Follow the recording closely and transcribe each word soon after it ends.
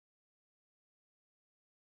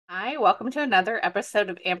Hi, welcome to another episode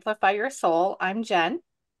of Amplify Your Soul. I'm Jen.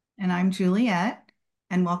 And I'm Juliet,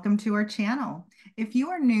 and welcome to our channel. If you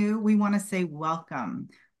are new, we want to say welcome.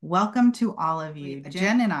 Welcome to all of you.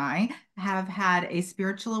 Jen and I have had a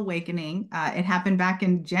spiritual awakening. It happened back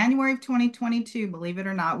in January of 2022. Believe it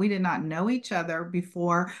or not, we did not know each other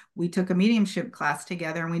before we took a mediumship class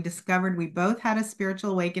together, and we discovered we both had a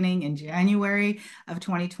spiritual awakening in January of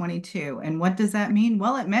 2022. And what does that mean?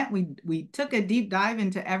 Well, it meant we took a deep dive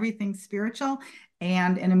into everything spiritual,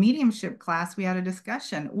 and in a mediumship class, we had a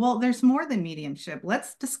discussion. Well, there's more than mediumship.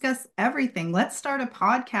 Let's discuss everything. Let's start a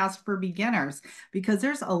podcast for beginners because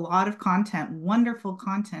there's a lot of content, wonderful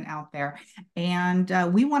content out there. And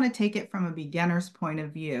we want to take it from a beginner's point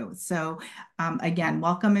of view. So, again,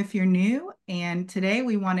 welcome if you're new. And today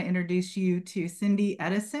we want to introduce you to Cindy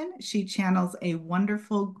Edison. She channels a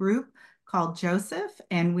wonderful group called Joseph,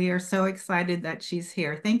 and we are so excited that she's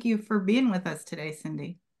here. Thank you for being with us today,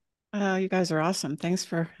 Cindy. You guys are awesome. Thanks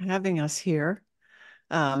for having us here.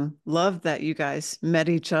 Love that you guys met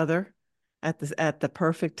each other at the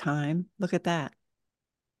perfect time. Look at that.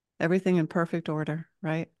 Everything in perfect order,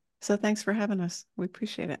 right? So thanks for having us. We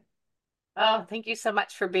appreciate it. Oh, thank you so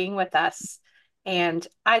much for being with us. And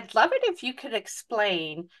I'd love it if you could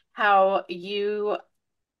explain how you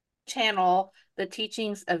channel the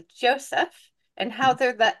teachings of Joseph and how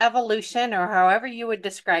they're the evolution, or however you would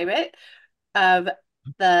describe it, of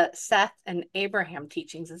the Seth and Abraham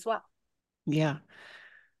teachings as well. Yeah.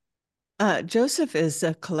 Joseph is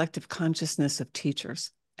a collective consciousness of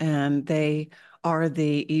teachers, and they are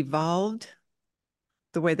the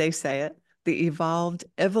way they say it, the evolved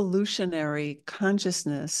evolutionary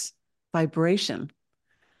consciousness vibration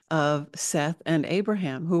of Seth and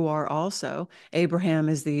Abraham, who are also, Abraham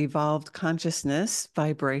is the evolved consciousness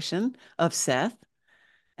vibration of Seth,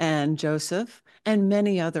 and Joseph and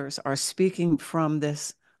many others are speaking from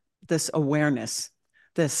this awareness,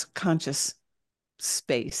 this conscious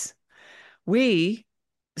space. We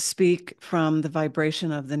speak from the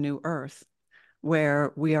vibration of the new earth,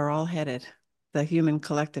 where we are all headed. The human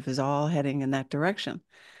collective is all heading in that direction.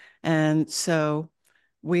 And so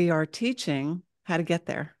we are teaching how to get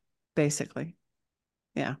there, basically.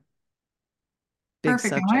 Yeah, big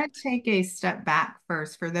Perfect. I want to subject. take a step back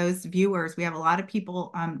first for those viewers. We have a lot of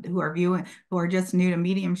people who are viewing who are just new to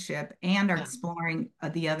mediumship and are Yeah. exploring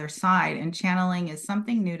the other side. And channeling is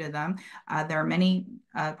something new to them. There are many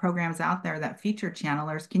programs out there that feature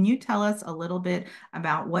channelers. Can you tell us a little bit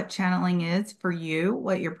about what channeling is for you,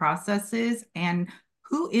 what your process is, and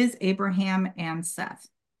who is Abraham and Seth?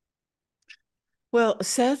 Well,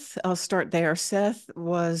 Seth, I'll start there. Seth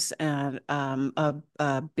was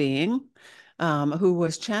a being who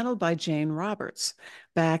was channeled by Jane Roberts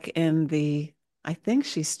back in I think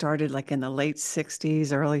she started like in the late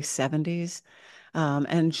 60s, early 70s.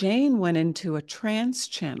 And Jane went into a trance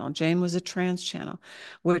channel. Jane was a trance channel,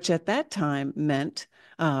 which at that time meant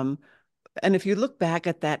um, and if you look back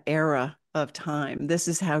at that era of time, this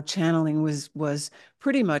is how channeling was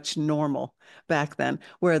pretty much normal back then,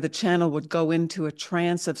 where the channel would go into a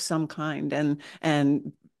trance of some kind,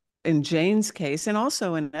 and in Jane's case, and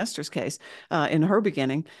also in Esther's case, in her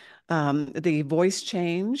beginning, the voice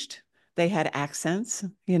changed. They had accents,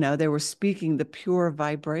 they were speaking the pure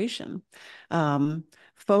vibration,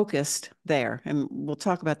 focused there. And we'll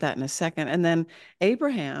talk about that in a second. And then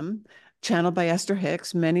Abraham, channeled by Esther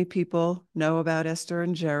Hicks. Many people know about Esther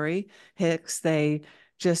and Jerry Hicks. They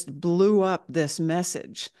just blew up this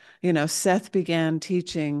message. Seth began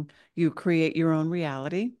teaching you create your own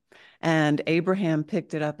reality. And Abraham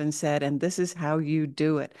picked it up and said, and this is how you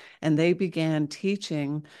do it. And they began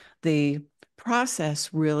teaching the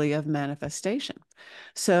process really of manifestation.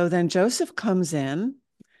 So then Joseph comes in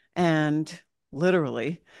and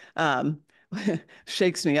literally um,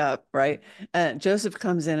 shakes me up, right? Joseph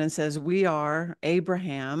comes in and says, we are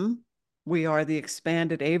Abraham. We are the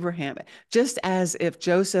expanded Abraham, just as if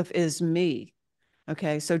Joseph is me.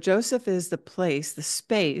 Okay, so Joseph is the place, the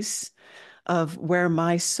space of where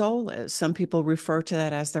my soul is. Some people refer to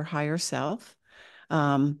that as their higher self.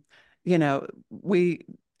 Um, we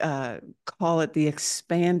call it the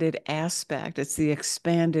expanded aspect. It's the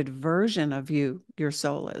expanded version of you, your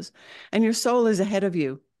soul is. And your soul is ahead of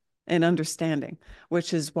you in understanding,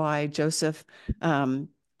 which is why Joseph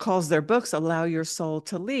calls their books Allow Your Soul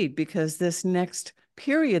to Lead, because this next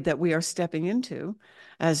period that we are stepping into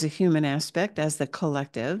as a human aspect, as the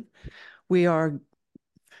collective, we are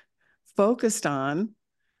focused on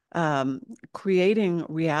um, creating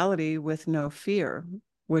reality with no fear,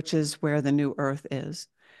 which is where the new earth is.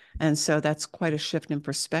 And so that's quite a shift in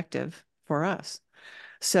perspective for us.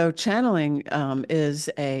 So channeling is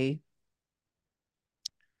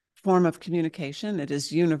form of communication. It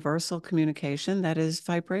is universal communication. That is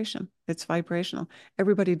vibration. It's vibrational.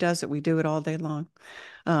 Everybody does it. We do it all day long.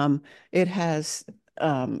 It has,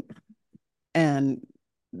 and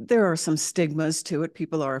there are some stigmas to it.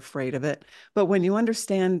 People are afraid of it. But when you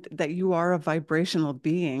understand that you are a vibrational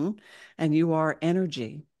being and you are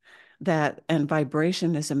energy, and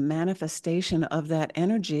vibration is a manifestation of that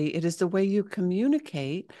energy, it is the way you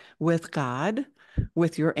communicate with God,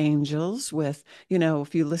 with your angels, with,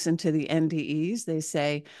 if you listen to the NDEs, they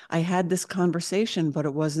say, I had this conversation, but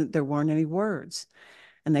there weren't any words.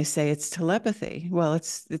 And they say it's telepathy. Well,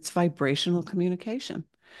 it's vibrational communication.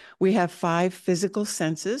 We have 5 physical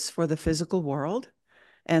senses for the physical world,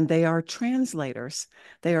 and they are translators.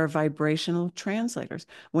 They are vibrational translators.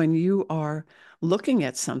 When you are looking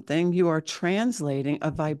at something, you are translating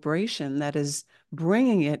a vibration that is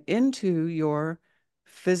bringing it into your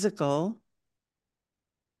physical.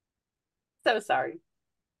 So sorry.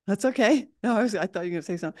 That's okay. No, I thought you were going to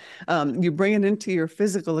say something. You bring it into your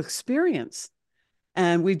physical experience.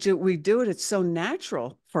 And we do it. It's so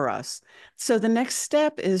natural for us. So the next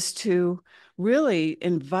step is to really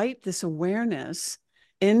invite this awareness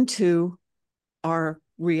into our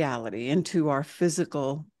reality, into our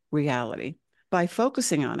physical reality by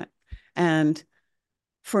focusing on it. And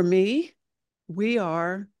for me, we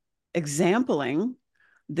are exempling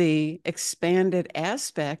the expanded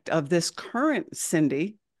aspect of this current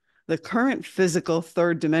Cindy, the current physical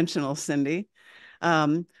third dimensional Cindy,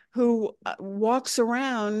 who walks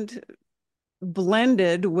around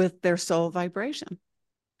blended with their soul vibration.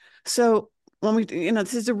 So when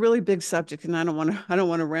this is a really big subject, and I don't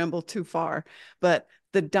want to ramble too far, but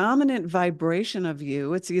the dominant vibration of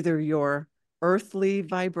you, it's either your earthly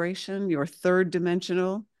vibration, your third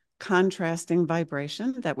dimensional contrasting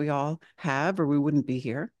vibration that we all have, or we wouldn't be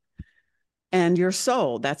here, and your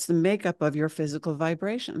soul, that's the makeup of your physical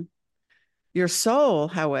vibration. Your soul,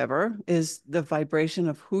 however, is the vibration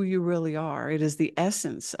of who you really are. It is the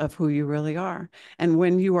essence of who you really are. And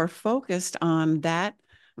when you are focused on that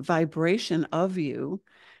vibration of you,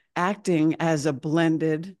 acting as a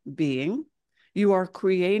blended being, you are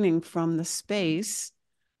creating from the space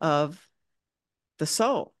of the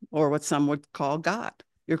soul, or what some would call God.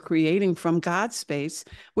 You're creating from God's space,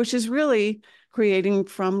 which is really creating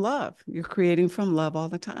from love. You're creating from love all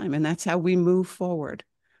the time. And that's how we move forward,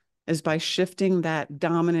 is by shifting that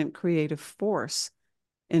dominant creative force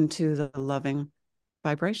into the loving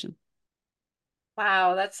vibration.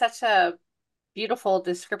 Wow, that's such a beautiful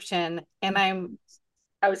description. And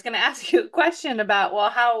I was going to ask you a question about,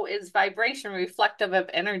 well, how is vibration reflective of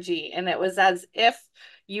energy? And it was as if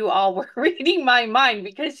you all were reading my mind,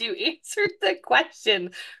 because you answered the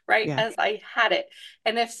question right Yeah. as I had it.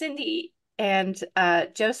 And if Cindy and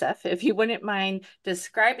Joseph, if you wouldn't mind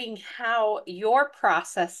describing how your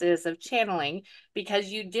process is of channeling, because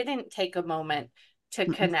you didn't take a moment to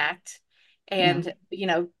connect, No.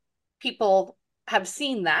 and people have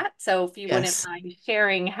seen that. So if you wouldn't Yes. mind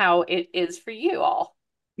sharing how it is for you all.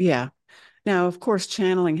 Yeah. Now, of course,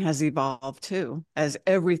 channeling has evolved too, as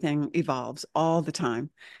everything evolves all the time.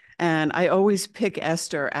 And I always pick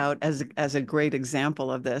Esther out as a great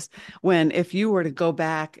example of this. If you were to go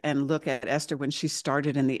back and look at Esther when she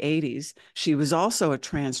started in the 80s, she was also a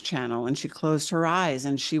trance channel, and she closed her eyes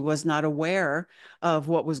and she was not aware of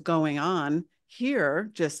what was going on here,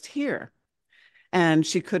 just here. And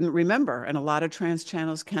she couldn't remember. And a lot of trance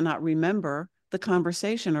channels cannot remember the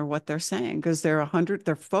conversation or what they're saying, because they're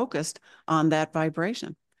focused on that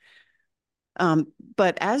vibration.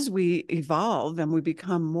 But as we evolve and we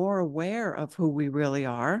become more aware of who we really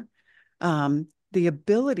are, the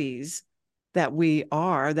abilities that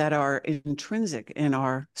are intrinsic in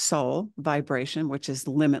our soul vibration, which is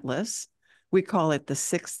limitless, we call it the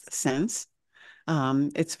sixth sense.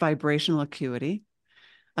 It's vibrational acuity.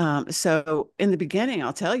 So in the beginning,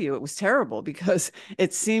 I'll tell you, it was terrible because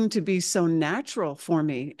it seemed to be so natural for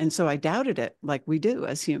me. And so I doubted it, like we do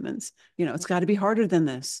as humans. It's got to be harder than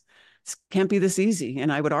this. It can't be this easy.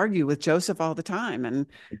 And I would argue with Joseph all the time.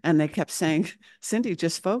 And they kept saying, Cindy,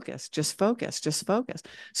 just focus, just focus, just focus.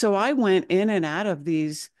 So I went in and out of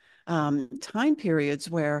these time periods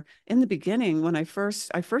where in the beginning, when I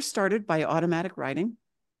first started by automatic writing,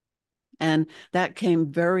 and that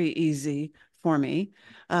came very easy for me.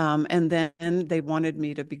 And then they wanted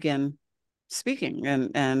me to begin speaking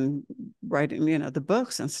and writing, the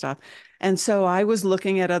books and stuff. And so I was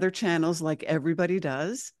looking at other channels like everybody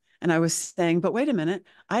does. And I was saying, but wait a minute,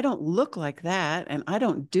 I don't look like that. And I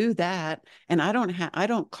don't do that. And I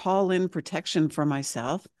don't call in protection for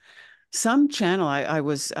myself. Some channel,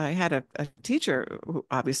 I had a teacher who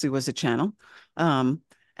obviously was a channel.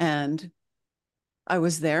 And I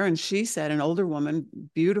was there, and she said, an older woman,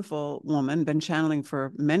 beautiful woman, been channeling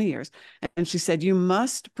for many years. And she said, you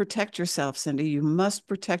must protect yourself, Cindy. You must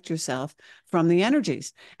protect yourself from the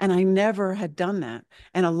energies. And I never had done that.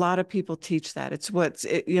 And a lot of people teach that. It's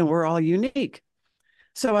we're all unique.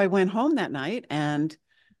 So I went home that night and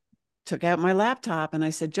took out my laptop and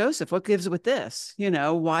I said, Joseph, what gives with this?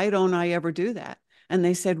 Why don't I ever do that? And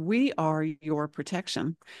they said, we are your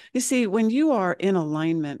protection. You see, when you are in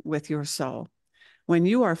alignment with your soul, when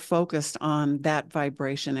you are focused on that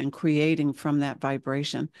vibration and creating from that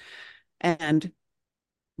vibration and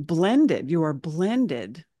you are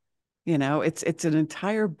blended, it's an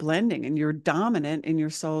entire blending, and you're dominant in your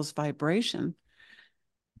soul's vibration.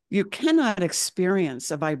 You cannot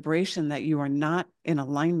experience a vibration that you are not in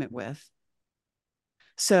alignment with.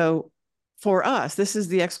 So for us, this is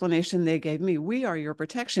the explanation they gave me. We are your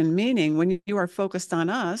protection, meaning when you are focused on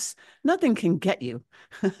us, nothing can get you.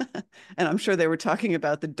 And I'm sure they were talking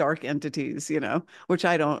about the dark entities, which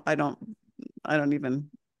I don't even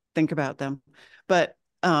think about them. But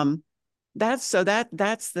that's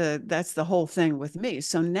the whole thing with me.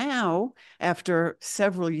 So now, after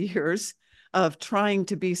several years of trying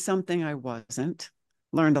to be something I wasn't,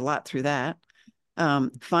 learned a lot through that.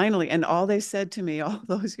 Finally, and all they said to me all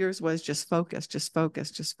those years was just focus, just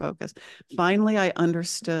focus, just focus. Finally, I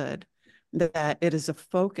understood that it is a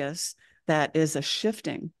focus that is a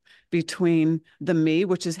shifting between the me,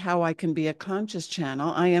 which is how I can be a conscious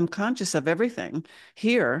channel. I am conscious of everything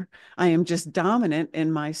here. I am just dominant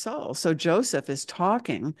in my soul. So Joseph is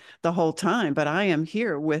talking the whole time, but I'm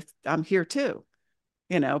here too,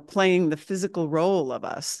 playing the physical role of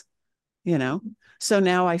us, So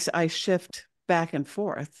now I shift back and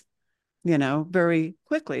forth, very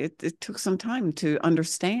quickly. It took some time to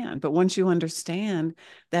understand, but once you understand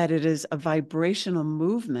that it is a vibrational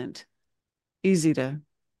movement, easy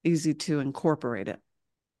to incorporate it.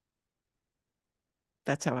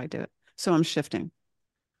 That's how I do it. So I'm shifting.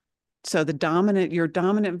 So your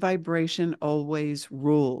dominant vibration always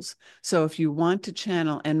rules. So if you want to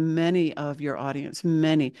channel, and many of your audience,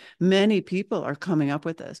 many, many people are coming up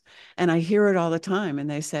with this, and I hear it all the time, and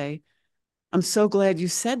they say, I'm so glad you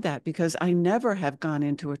said that, because I never have gone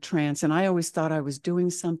into a trance and I always thought I was doing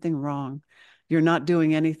something wrong. You're not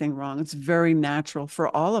doing anything wrong. It's very natural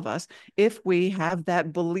for all of us if we have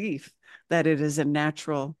that belief that it's a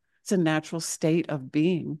natural state of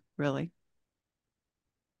being, really.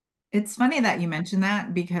 It's funny that you mentioned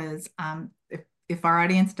that, because if our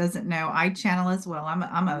audience doesn't know, I channel as well.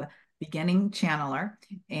 I'm a beginning channeler,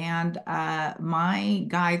 and my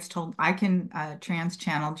guides told I can trance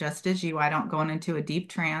channel just as you. I don't go into a deep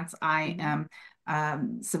trance. I am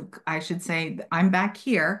so I should say I'm back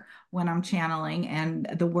here when I'm channeling and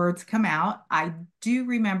the words come out. I do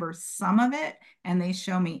remember some of it and they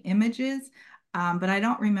show me images, but I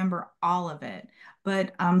don't remember all of it.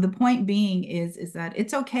 But the point being is that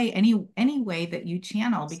it's okay any way that you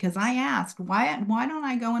channel, because I asked why don't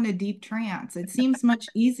I go into deep trance? It seems much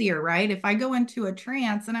easier, right? If I go into a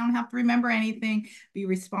trance and I don't have to remember anything, be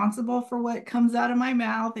responsible for what comes out of my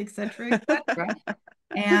mouth, et cetera, et cetera.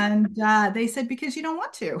 And they said, because you don't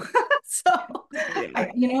want to. So,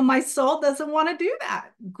 my soul doesn't want to do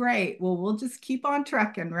that. Great. Well, we'll just keep on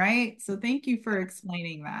trucking, right? So thank you for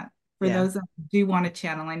explaining that. For those that do want to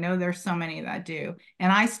channel, I know there's so many that do.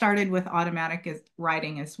 And I started with automatic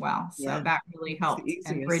writing as well. So that really helped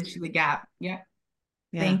and bridged the gap. Yeah.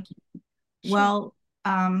 Thank you. Sure. Well,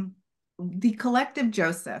 the Collective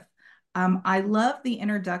Joseph, I love the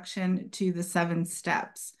introduction to the 7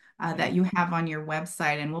 steps that you have on your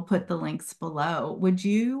website, and we'll put the links below. Would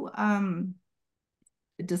you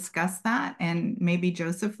discuss that? And maybe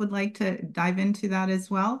Joseph would like to dive into that as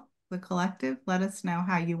well. The Collective, let us know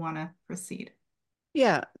how you want to proceed.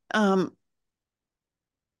 Yeah. The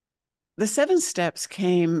 7 steps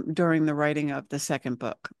came during the writing of the second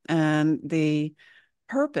book, and the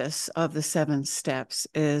purpose of the 7 steps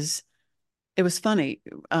is, it was funny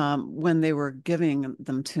when they were giving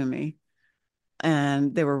them to me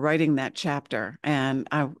and they were writing that chapter, and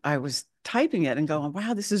I was typing it and going,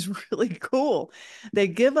 wow, this is really cool. They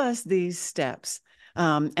give us these steps,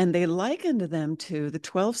 and they likened them to the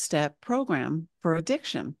 12-step program for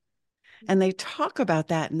addiction. And they talk about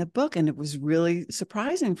that in the book, and it was really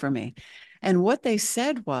surprising for me. And what they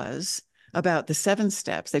said was about the 7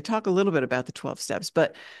 steps, they talk a little bit about the 12 steps,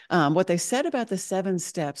 but what they said about the 7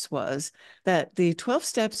 steps was that the 12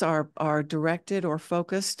 steps are directed or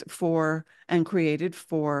focused for and created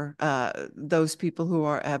for those people who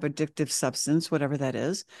have addictive substance, whatever that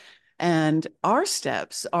is. And our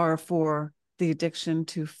steps are for the addiction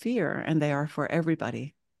to fear, and they are for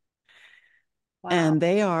everybody. Wow. And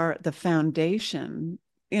they are the foundation.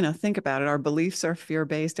 Think about it. Our beliefs are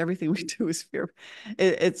fear-based. Everything we do is fear.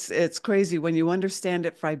 It's crazy. When you understand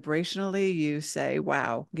it vibrationally, you say,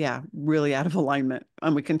 wow, yeah, really out of alignment.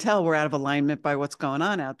 And we can tell we're out of alignment by what's going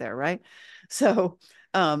on out there, right? So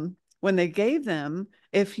when they gave them,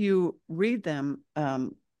 if you read them,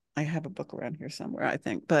 I have a book around here somewhere, I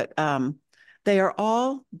think, but they are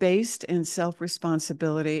all based in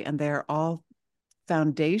self-responsibility, and they're all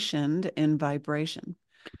foundationed in vibration.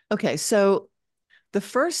 Okay, so the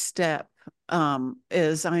first step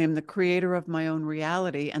is I am the creator of my own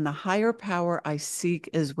reality, and the higher power I seek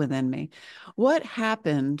is within me. What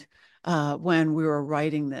happened when we were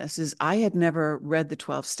writing this is I had never read the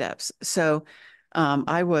 12 steps. So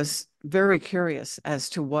I was very curious as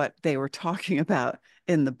to what they were talking about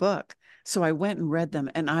in the book. So I went and read them,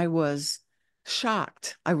 and I was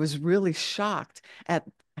shocked. I was really shocked at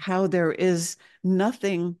how there is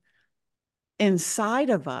nothing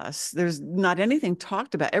inside of us. There's not anything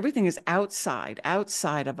talked about. Everything is outside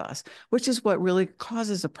of us, which is what really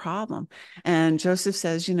causes a problem. And Joseph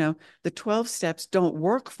says, the 12 steps don't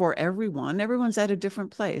work for everyone. Everyone's at a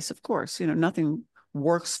different place. Of course, nothing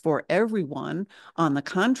works for everyone on the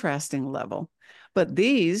contrasting level, but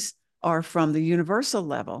these are from the universal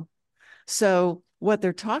level. So what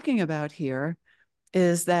they're talking about here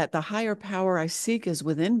is that the higher power I seek is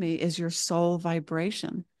within me is your soul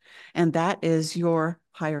vibration. And that is your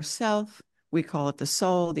higher self. We call it the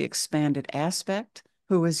soul, the expanded aspect,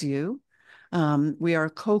 who is you. We are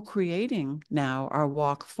co-creating now our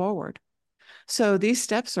walk forward. So these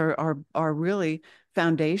steps are really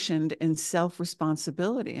foundationed in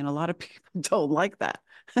self-responsibility. And a lot of people don't like that,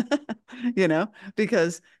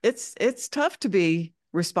 because it's tough to be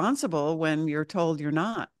responsible when you're told you're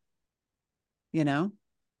not, you know?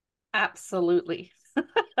 Absolutely.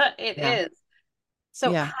 It Yeah. is.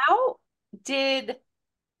 So Yeah. how did,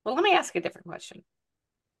 well, let me ask a different question.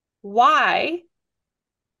 Why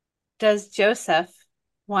does Joseph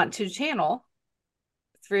want to channel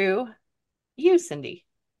through you, Cindy?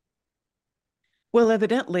 Well,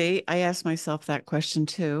 evidently, I asked myself that question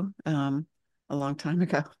too, a long time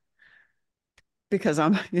ago, because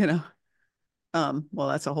I'm, well,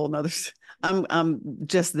 that's a whole nother. I'm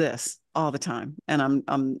just this all the time, and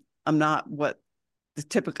I'm not what the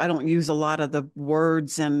typical. I don't use a lot of the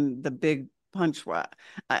words and the big punch.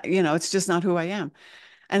 It's just not who I am.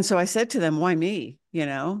 And so I said to them, why me?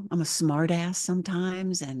 I'm a smart ass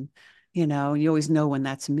sometimes. And, you always know when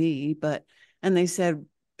that's me. And they said,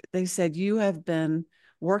 you have been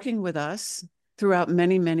working with us throughout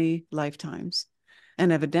many, many lifetimes.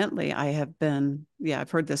 And evidently I have been,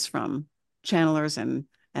 I've heard this from channelers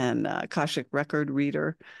and Akashic record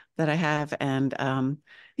reader that I have. And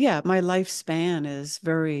my lifespan is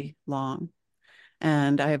very long.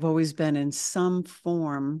 And I have always been in some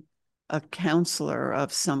form a counselor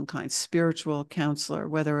of some kind, spiritual counselor,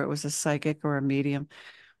 whether it was a psychic or a medium.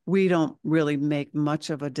 We don't really make much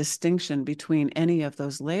of a distinction between any of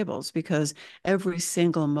those labels because every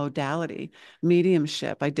single modality,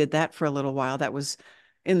 mediumship, I did that for a little while. That was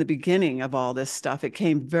in the beginning of all this stuff. It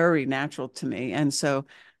came very natural to me. And so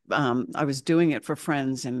I was doing it for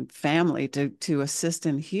friends and family to assist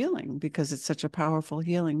in healing because it's such a powerful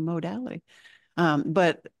healing modality.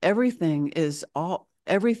 But everything is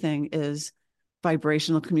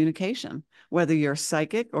vibrational communication, whether you're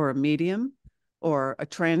psychic or a medium or a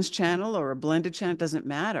trans channel or a blended channel, it doesn't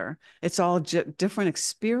matter. It's all different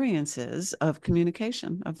experiences of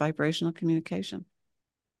communication, of vibrational communication.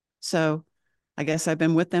 So I guess I've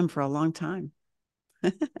been with them for a long time.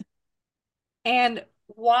 And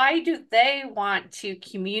why do they want to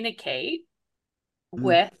communicate Mm.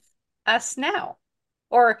 with us now?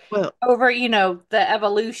 Or Well, over, the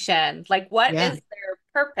evolution? Like, what yeah. is their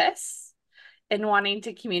purpose in wanting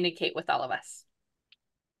to communicate with all of us?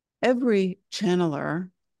 Every channeler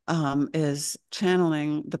is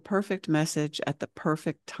channeling the perfect message at the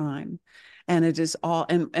perfect time. And it is all,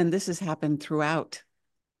 and this has happened throughout,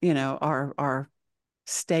 our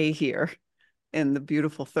stay here in the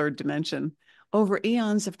beautiful third dimension over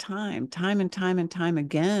eons of time and time and time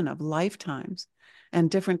again of lifetimes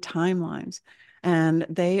and different timelines. And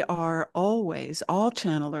they are always, all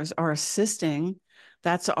channelers are assisting.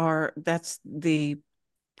 That's the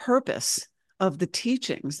purpose of the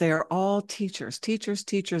teachings. They are all teachers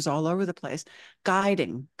all over the place,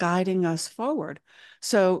 guiding us forward.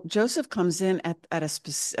 So Joseph comes in at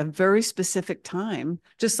a very specific time,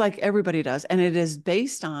 just like everybody does. And it is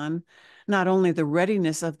based on not only the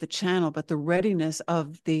readiness of the channel, but the readiness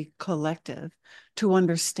of the collective to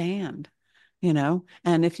understand,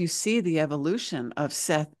 And if you see the evolution of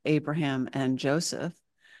Seth, Abraham, and Joseph,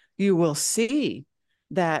 you will see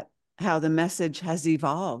that how the message has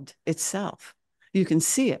evolved itself. You can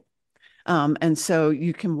see it. And so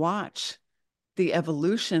you can watch the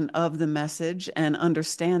evolution of the message and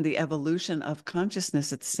understand the evolution of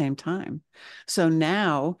consciousness at the same time. So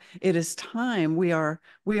now it is time. We are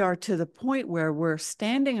to the point where we're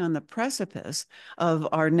standing on the precipice of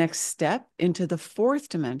our next step into the fourth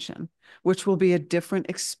dimension, which will be a different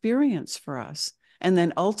experience for us. And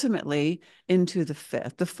then ultimately into the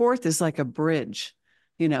fifth. The fourth is like a bridge.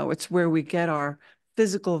 You know, it's where we get our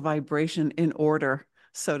physical vibration in order,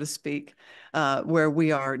 so to speak, where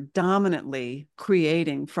we are dominantly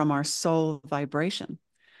creating from our soul vibration.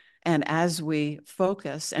 And as we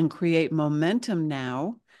focus and create momentum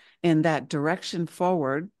now in that direction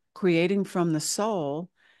forward, creating from the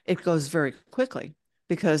soul, it goes very quickly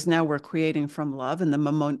because now we're creating from love and the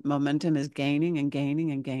momentum is gaining and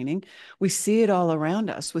gaining and gaining. We see it all around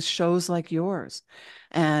us with shows like yours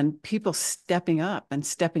and people stepping up and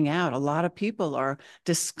stepping out. A lot of people are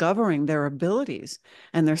discovering their abilities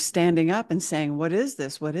and they're standing up and saying, what is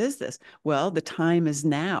this? What is this? Well, the time is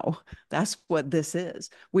now. That's what this is.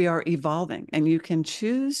 We are evolving and you can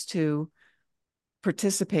choose to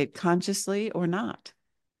participate consciously or not.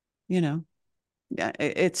 You know,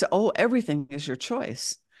 it's everything is your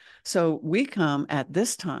choice. So we come at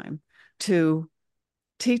this time to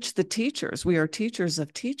teach the teachers. We are teachers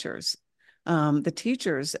of teachers, the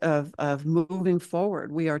teachers of moving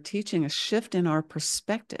forward. We are teaching a shift in our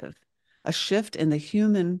perspective, a shift in the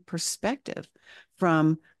human perspective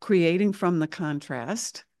from creating from the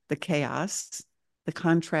contrast, the chaos. The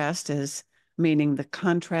contrast is meaning the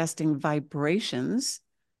contrasting vibrations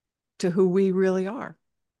to who we really are.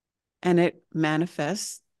 And it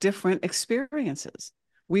manifests different experiences.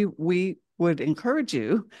 We would encourage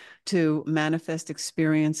you to manifest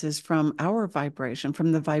experiences from our vibration,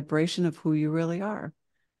 from the vibration of who you really are.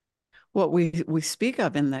 What we speak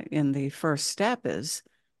of in the first step is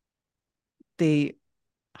the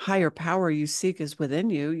higher power you seek is within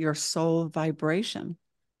you, your soul vibration.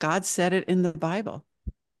 God said it in the Bible.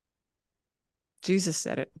 Jesus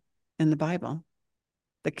said it in the Bible.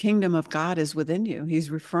 The kingdom of God is within you.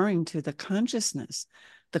 He's referring to the consciousness,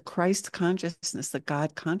 the Christ consciousness, the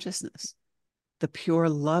God consciousness, the pure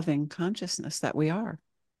loving consciousness that we are.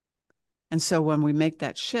 And so when we make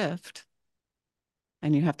that shift,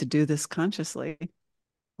 and you have to do this consciously,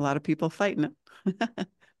 a lot of people fighting it.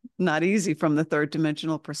 Not easy from the third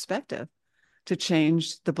dimensional perspective to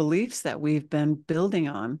change the beliefs that we've been building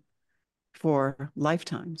on for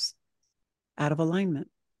lifetimes out of alignment.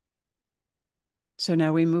 So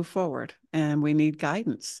now we move forward and we need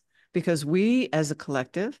guidance because we as a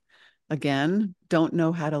collective, again, don't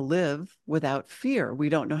know how to live without fear. We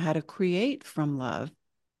don't know how to create from love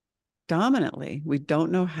dominantly. We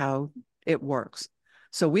don't know how it works.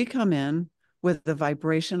 So we come in with the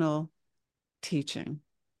vibrational teaching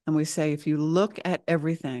and we say, if you look at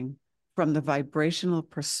everything from the vibrational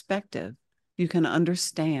perspective, you can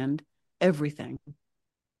understand everything.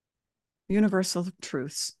 Universal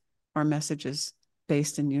truths are messages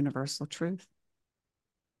based in universal truth.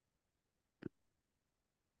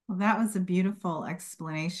 Well, that was a beautiful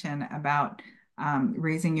explanation about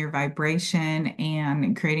raising your vibration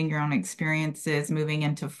and creating your own experiences, moving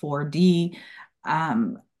into 4D.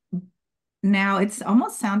 Now it's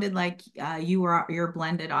almost sounded like you're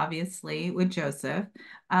blended, obviously, with Joseph.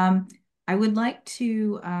 I would like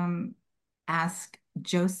to ask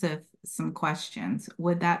Joseph some questions.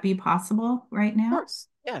 Would that be possible right now? Of course.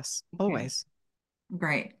 Yes, Okay. always.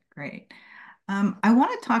 Great, great. I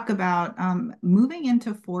want to talk about moving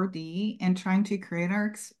into 4D and trying to create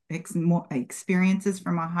our more experiences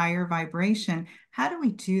from a higher vibration. How do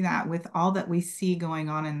we do that with all that we see going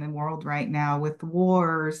on in the world right now with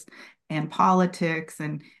wars and politics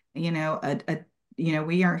and, you know,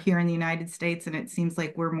 we are here in the United States and it seems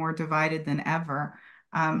like we're more divided than ever.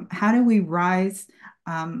 How do we rise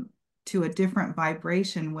to a different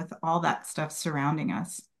vibration with all that stuff surrounding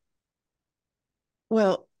us?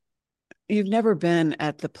 Well, you've never been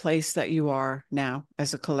at the place that you are now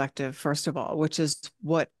as a collective, first of all, which is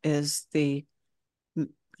what is the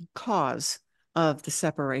cause of the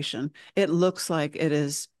separation. It looks like it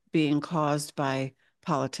is being caused by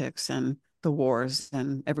politics and the wars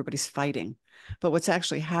and everybody's fighting. But what's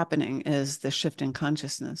actually happening is the shift in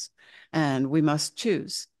consciousness. And we must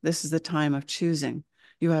choose. This is the time of choosing.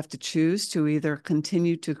 You have to choose to either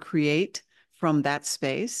continue to create from that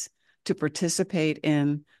space, to participate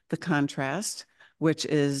in the contrast, which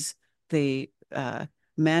is the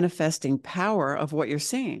manifesting power of what you're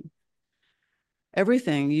seeing.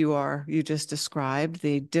 Everything you just described,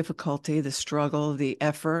 the difficulty, the struggle, the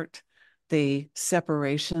effort, the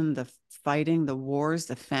separation, the fighting, the wars,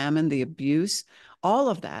 the famine, the abuse, all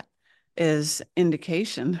of that is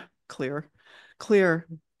indication, clear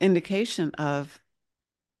indication of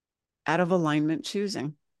out of alignment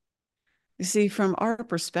choosing. You see, from our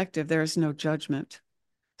perspective, there is no judgment.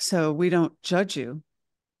 So we don't judge you.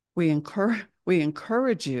 We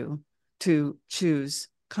encourage you to choose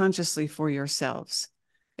consciously for yourselves.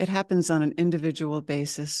 It happens on an individual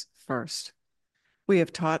basis first. We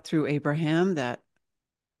have taught through Abraham that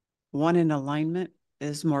one in alignment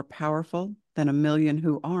is more powerful than a million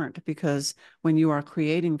who aren't, because when you are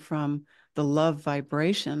creating from the love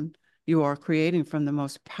vibration, you are creating from the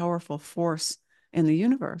most powerful force in the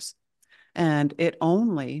universe. And it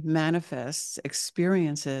only manifests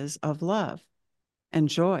experiences of love and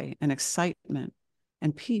joy and excitement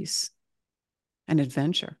and peace and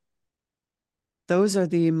adventure. Those are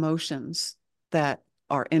the emotions that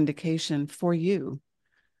are indication for you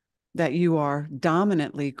that you are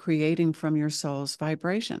dominantly creating from your soul's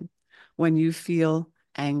vibration. When you feel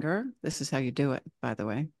anger, this is how you do it, by the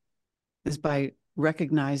way, is by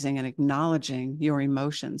recognizing and acknowledging your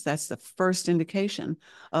emotions. That's the first indication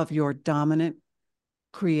of your dominant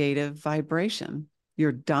creative vibration,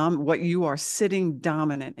 what you are sitting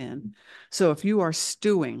dominant in. So if you are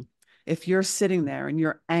stewing, if you're sitting there and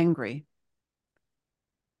you're angry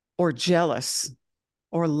or jealous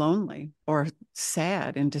or lonely or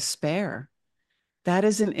sad in despair, that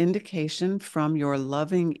is an indication from your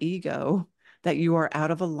loving ego that you are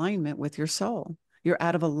out of alignment with your soul. You're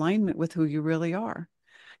out of alignment with who you really are.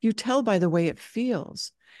 You tell by the way it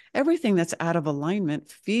feels. Everything that's out of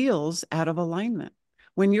alignment feels out of alignment.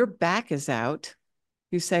 When your back is out,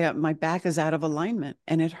 you say, my back is out of alignment,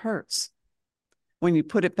 and it hurts. When you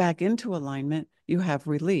put it back into alignment, you have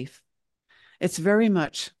relief. It's very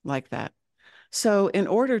much like that. So in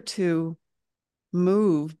order to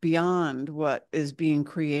move beyond what is being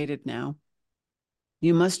created now,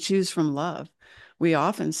 you must choose from love. We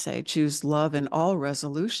often say choose love in all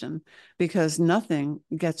resolution, because nothing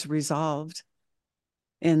gets resolved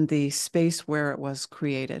in the space where it was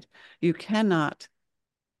created. You cannot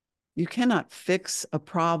fix a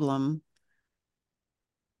problem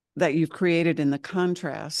that you've created in the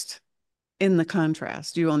contrast. In the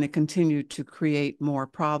contrast, you only continue to create more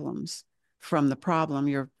problems from the problem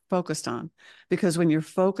you're focused on. Because when you're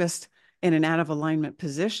focused in an out of alignment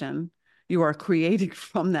position, you are creating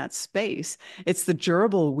from that space. It's the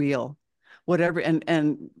gerbil wheel, whatever,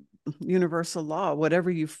 and universal law, whatever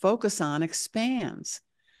you focus on expands.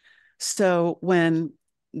 So when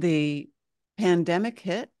the pandemic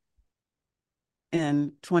hit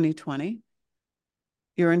in 2020,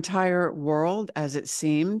 your entire world, as it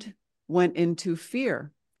seemed, went into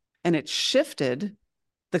fear, and it shifted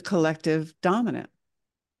the collective dominant.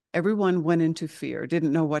 Everyone went into fear,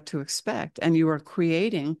 didn't know what to expect, and you are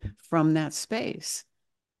creating from that space.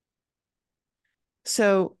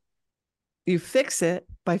 So you fix it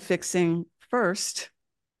by fixing first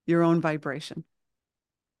your own vibration.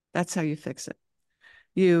 That's how you fix it.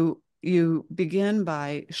 You begin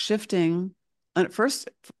by shifting, first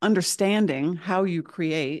understanding how you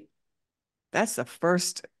create. That's the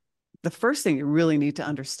first thing you really need to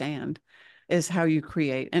understand is how you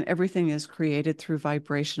create. And everything is created through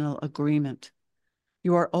vibrational agreement.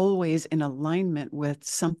 You are always in alignment with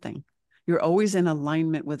something. You're always in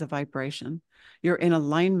alignment with a vibration. You're in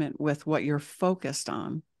alignment with what you're focused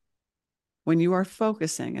on. When you are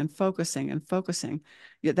focusing and focusing and focusing,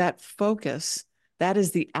 that focus, that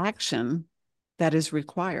is the action that is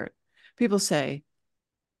required. People say,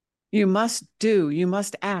 you must do, you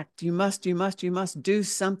must act, you must do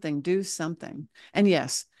something. And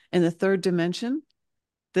yes, in the third dimension,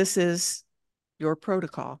 this is your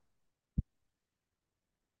protocol.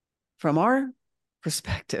 From our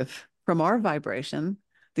perspective, from our vibration,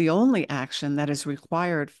 the only action that is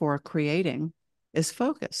required for creating is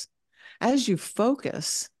focus. As you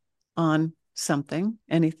focus on something,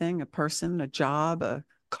 anything, a person, a job, a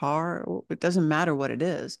car, it doesn't matter what it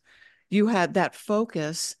is, you have that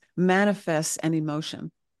focus manifests an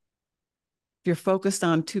emotion. If you're focused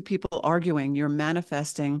on two people arguing, you're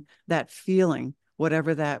manifesting that feeling,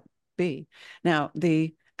 whatever that be. Now,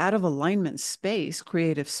 the out of alignment space,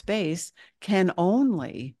 creative space, can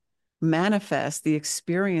only manifest the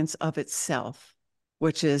experience of itself,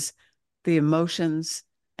 which is the emotions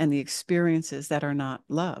and the experiences that are not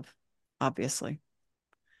love, obviously.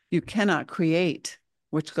 You cannot create,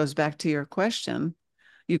 which goes back to your question,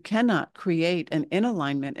 you cannot create an in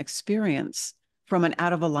alignment experience from an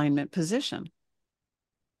out of alignment position.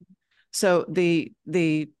 So the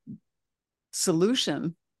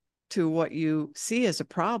solution to what you see as a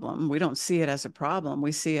problem. We don't see it as a problem.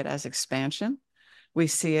 We see it as expansion. We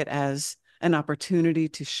see it as an opportunity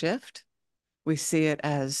to shift. We see it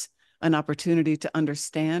as an opportunity to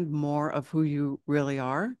understand more of who you really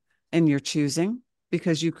are and you're choosing,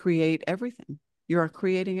 because you create everything. You are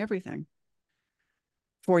creating everything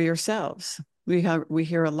for yourselves. We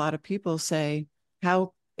hear a lot of people say,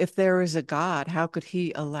 how, if there is a God, how could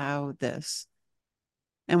he allow this?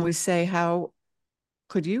 And we say, how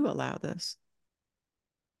could you allow this?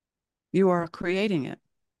 You are creating it.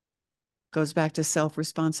 Goes back to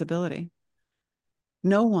self-responsibility.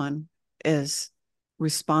 No one is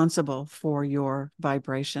responsible for your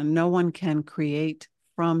vibration. No one can create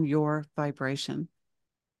from your vibration.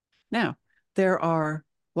 Now, there are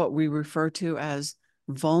what we refer to as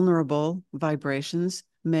vulnerable vibrations.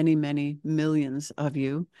 Many, many millions of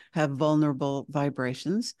you have vulnerable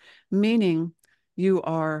vibrations, meaning you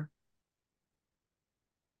are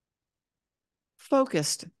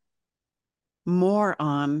focused more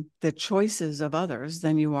on the choices of others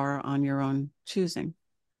than you are on your own choosing.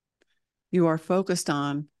 You are focused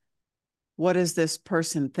on, what does this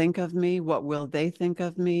person think of me? What will they think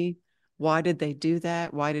of me? Why did they do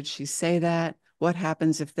that? Why did she say that? What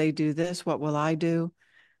happens if they do this? What will I do?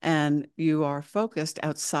 And you are focused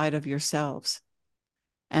outside of yourselves.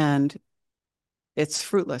 And it's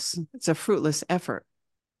fruitless. It's a fruitless effort,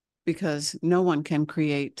 because no one can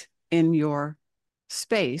create in your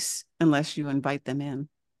space unless you invite them in,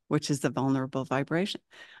 which is the vulnerable vibration.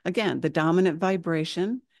 Again, the dominant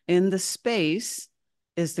vibration in the space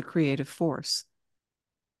is the creative force.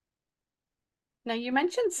 Now, you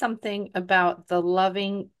mentioned something about the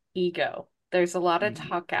loving ego. There's a lot of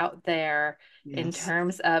talk out there in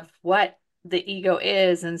terms of what the ego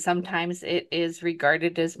is, and sometimes it is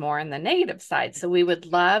regarded as more on the negative side. So we would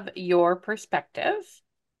love your perspective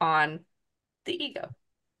on the ego.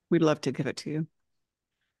 We'd love to give it to you.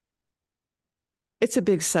 It's a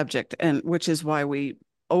big subject, and which is why we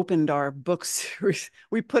opened our book series.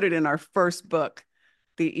 We put it in our first book,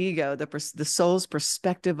 The Ego, the soul's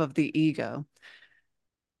perspective of the ego.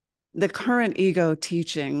 The current ego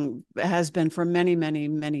teaching has been for many, many,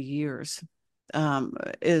 many years,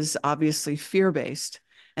 is obviously fear-based,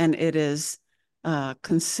 and it is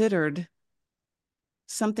considered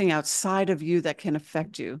something outside of you that can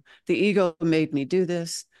affect you. The ego made me do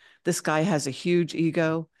this. This guy has a huge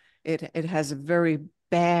ego. It has a very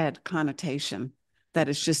bad connotation that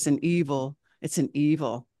it's just it's an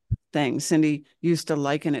evil thing. Cindy used to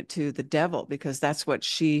liken it to the devil, because that's what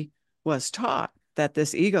she was taught, that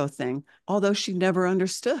this ego thing, although she never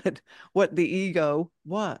understood what the ego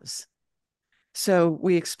was. So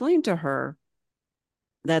we explained to her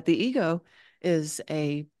that the ego is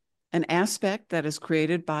an aspect that is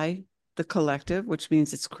created by the collective, which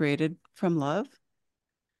means it's created from love.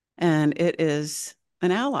 And it is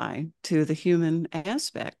an ally to the human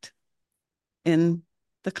aspect in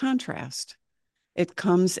the contrast. It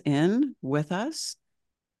comes in with us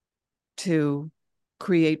to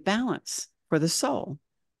create balance for the soul.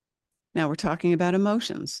 Now we're talking about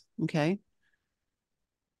emotions, okay?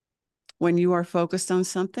 When you are focused on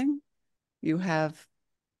something, you have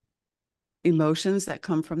emotions that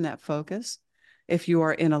come from that focus. If you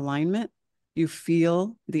are in alignment, you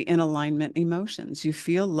feel the in alignment emotions. You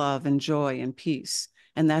feel love and joy and peace.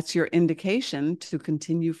 And that's your indication to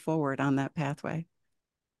continue forward on that pathway.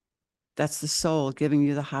 That's the soul giving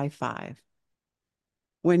you the high five.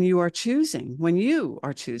 When you are choosing,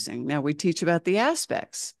 now we teach about the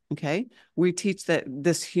aspects, okay? We teach that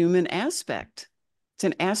this human aspect, it's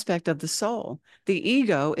an aspect of the soul. The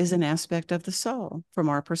ego is an aspect of the soul from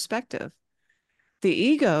our perspective. The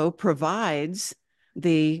ego provides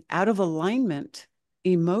the out of alignment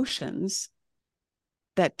emotions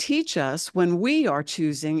that teach us when we are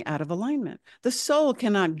choosing out of alignment. The soul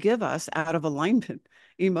cannot give us out of alignment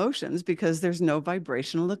emotions because there's no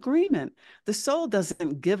vibrational agreement. The soul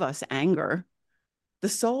doesn't give us anger.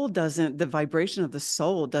 The vibration of the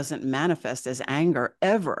soul doesn't manifest as anger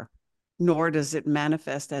ever, nor does it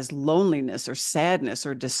manifest as loneliness or sadness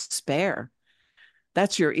or despair.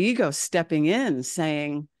 That's your ego stepping in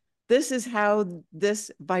saying, this is how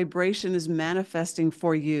this vibration is manifesting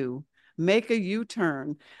for you. Make a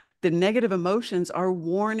U-turn. The negative emotions are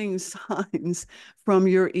warning signs from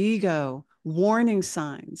your ego, warning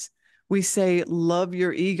signs. We say, love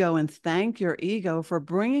your ego and thank your ego for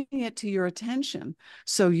bringing it to your attention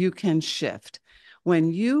so you can shift.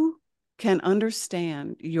 When you can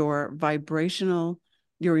understand your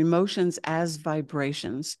emotions as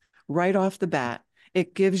vibrations right off the bat,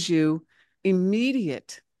 it gives you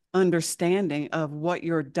immediate understanding of what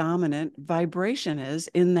your dominant vibration is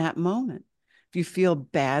in that moment. If you feel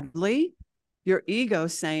badly, your ego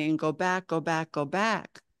saying, go back, go back, go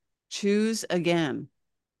back. Choose again.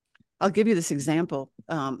 I'll give you this example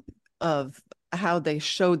of how they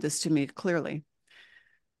showed this to me clearly.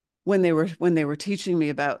 When they were teaching me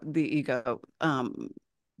about the ego,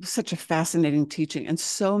 such a fascinating teaching, and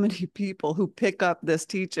so many people who pick up this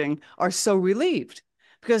teaching are so relieved,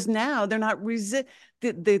 because now they're not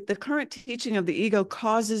the current teaching of the ego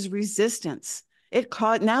causes resistance.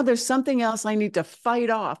 Now there's something else I need to fight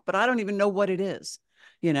off, but I don't even know what it is.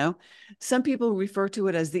 Some people refer to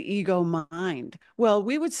it as the ego mind. Well,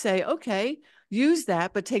 we would say, okay, use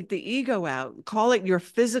that, but take the ego out. Call it your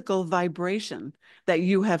physical vibration that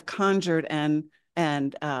you have conjured and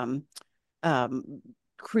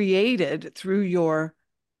created through your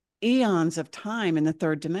eons of time in the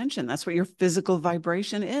third dimension. That's what your physical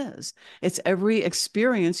vibration is. It's every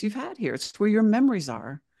experience you've had here. It's where your memories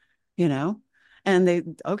are,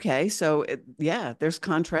 And so there's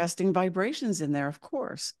contrasting vibrations in there, of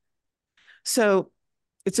course. So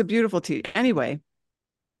it's a beautiful teaching. Anyway,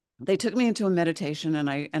 they took me into a meditation, and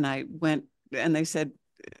I went, and they said,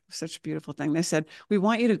 such a beautiful thing. They said, we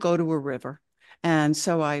want you to go to a river. And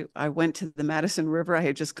so I went to the Madison River. I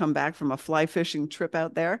had just come back from a fly fishing trip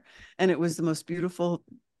out there, and it was the most beautiful.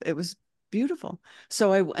 It was beautiful.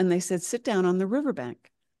 And they said, sit down on the riverbank.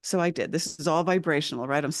 So I did. This is all vibrational,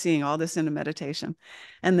 right? I'm seeing all this in a meditation.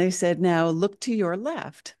 And they said, now look to your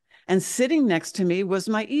left. And sitting next to me was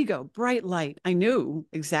my ego, bright light. I knew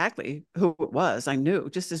exactly who it was. I knew,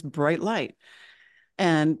 just this bright light.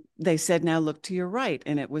 And they said, now look to your right.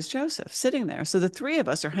 And it was Joseph sitting there. So the three of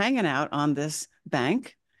us are hanging out on this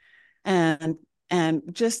bank, and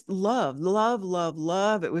just love.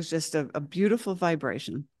 It was just a beautiful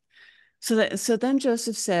vibration. So then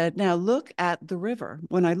Joseph said, now look at the river.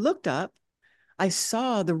 When I looked up, I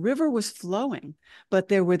saw the river was flowing, but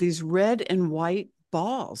there were these red and white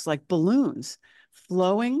balls, like balloons,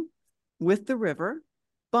 flowing with the river,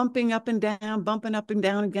 bumping up and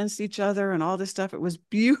down against each other and all this stuff. It was a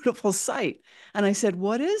beautiful sight. And I said,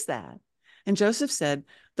 what is that? And Joseph said,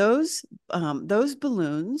 those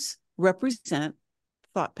balloons represent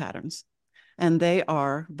thought patterns, and they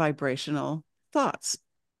are vibrational thoughts.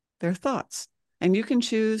 They're thoughts. And you can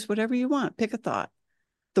choose whatever you want. Pick a thought.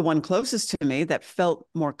 The one closest to me that felt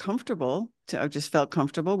more comfortable, I just felt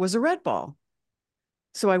comfortable, was a red ball.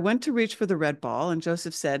 So I went to reach for the red ball, and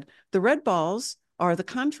Joseph said, the red balls are the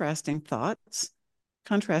contrasting thoughts,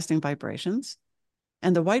 contrasting vibrations,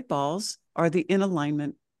 and the white balls are the in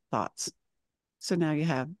alignment thoughts. So now you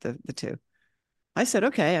have the two. I said,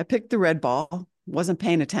 okay, I picked the red ball, wasn't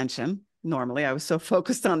paying attention. Normally, I was so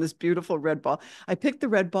focused on this beautiful red ball. I picked the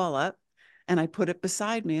red ball up and I put it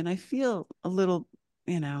beside me, and I feel a little,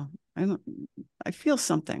 I feel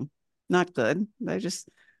something not good. I just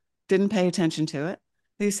didn't pay attention to it.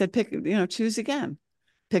 He said, choose again.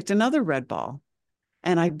 Picked another red ball,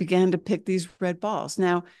 and I began to pick these red balls.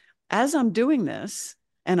 Now, as I'm doing this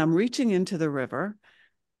and I'm reaching into the river,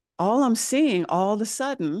 all I'm seeing all of a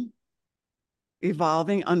sudden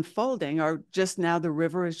evolving, unfolding, are just now the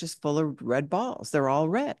river is just full of red balls. They're all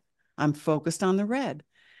red. I'm focused on the red.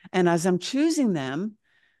 And as I'm choosing them,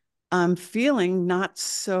 I'm feeling not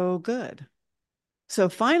so good. So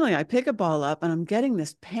finally, I pick a ball up, and I'm getting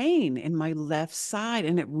this pain in my left side,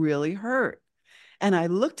 and it really hurt. And I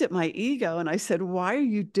looked at my ego and I said, why are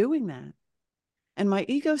you doing that? And my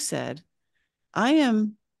ego said, I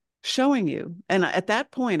am showing you. And at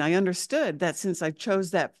that point, I understood that since I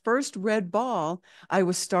chose that first red ball, I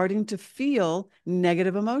was starting to feel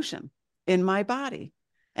negative emotion in my body.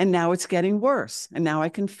 And now it's getting worse. And now I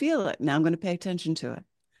can feel it. Now I'm going to pay attention to it.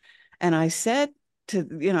 And I said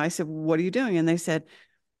I said, what are you doing? And they said,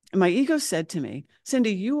 my ego said to me,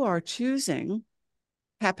 Cindy, you are choosing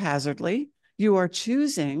haphazardly. You are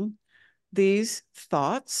choosing these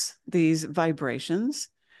thoughts, these vibrations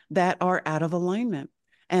that are out of alignment.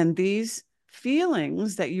 And these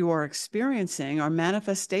feelings that you are experiencing are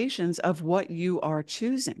manifestations of what you are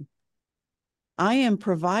choosing. I am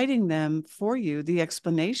providing them for you, the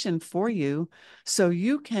explanation for you, so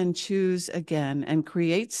you can choose again and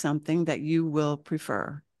create something that you will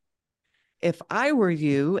prefer. If I were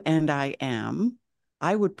you, and I am,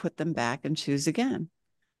 I would put them back and choose again.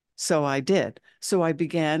 So I did. So I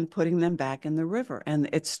began putting them back in the river, and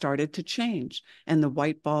it started to change. And the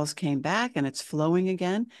white balls came back, and it's flowing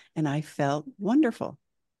again. And I felt wonderful.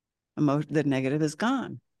 The negative is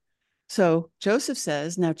gone. So Joseph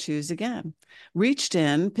says, now choose again. Reached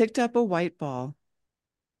in, picked up a white ball.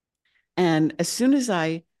 And as soon as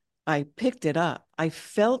I picked it up, I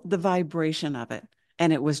felt the vibration of it,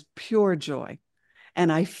 and it was pure joy.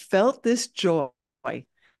 And I felt this joy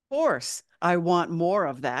course, I want more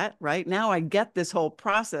of that, right? Now I get this whole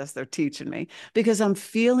process they're teaching me because I'm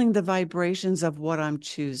feeling the vibrations of what I'm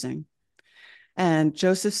choosing. And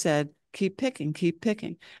Joseph said, keep picking, keep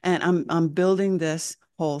picking. And I'm building this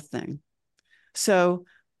whole thing. So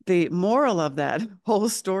the moral of that whole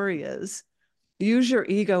story is use your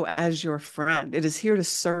ego as your friend. It is here to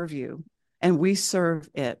serve you, and we serve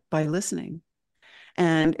it by listening.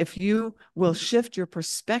 And if you will shift your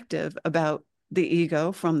perspective about the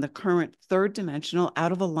ego from the current third dimensional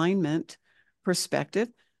out of alignment perspective,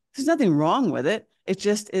 there's nothing wrong with it. It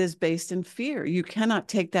just is based in fear. You cannot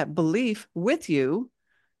take that belief with you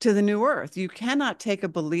to the new earth. You cannot take a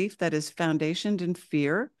belief that is foundationed in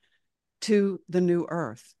fear to the new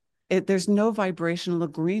earth. There's no vibrational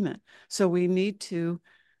agreement. So we need to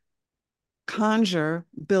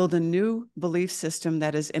build a new belief system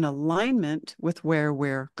that is in alignment with where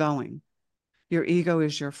we're going. Your ego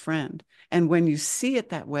is your friend. And when you see it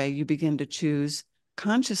that way, you begin to choose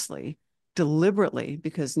consciously, deliberately,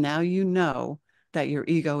 because now you know that your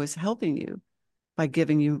ego is helping you by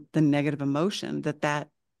giving you the negative emotion that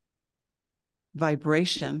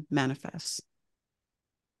vibration manifests.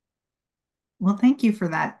 Well, thank you for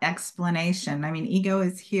that explanation. I mean, ego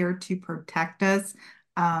is here to protect us,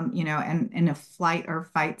 and in a flight or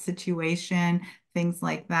fight situation, things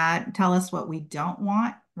like that. Tell us what we don't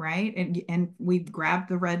want, right? And we've grabbed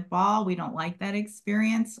the red ball. We don't like that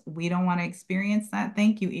experience. We don't want to experience that.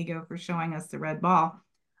 Thank you, ego, for showing us the red ball.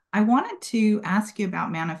 I wanted to ask you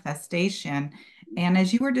about manifestation. And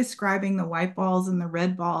as you were describing the white balls and the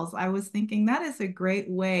red balls, I was thinking that is a great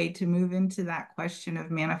way to move into that question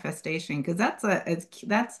of manifestation, because that's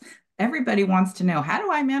everybody wants to know, how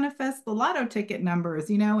do I manifest the lotto ticket numbers,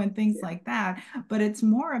 and things like that. But it's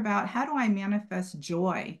more about, how do I manifest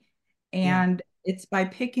joy? Yeah. And it's by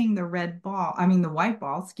picking the white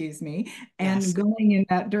ball, excuse me, and Yes. going in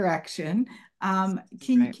that direction. Can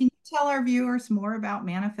Right. you tell our viewers more about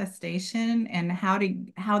manifestation and how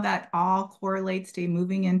that all correlates to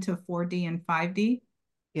moving into 4D and 5D?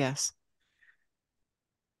 Yes.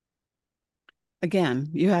 Again,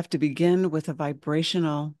 you have to begin with a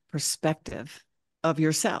vibrational perspective of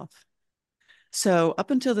yourself. So up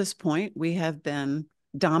until this point, we have been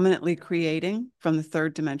dominantly creating from the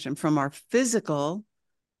third dimension, from our physical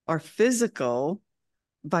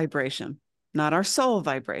vibration, not our soul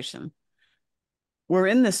vibration. We're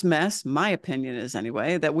in this mess, my opinion is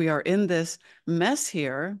anyway, that we are in this mess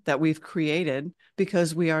here that we've created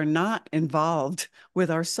because we are not involved with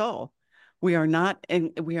our soul. We are not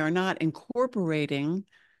incorporating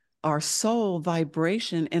our soul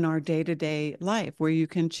vibration in our day-to-day life, where you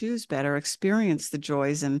can choose better, experience the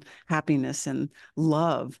joys and happiness and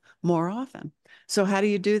love more often. So how do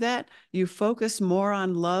you do that? You focus more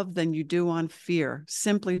on love than you do on fear.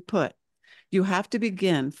 Simply put, you have to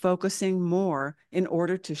begin focusing more in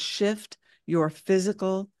order to shift your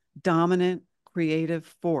physical dominant creative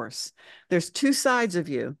force. There's two sides of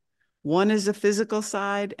you. One is the physical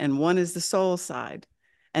side and one is the soul side.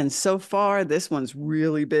 And so far, this one's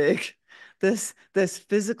really big. This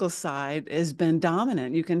physical side has been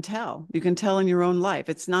dominant. You can tell. You can tell in your own life.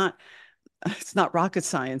 It's not rocket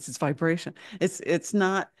science, it's vibration.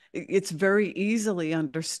 It's very easily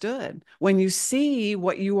understood when you see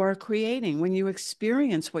what you are creating, when you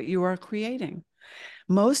experience what you are creating.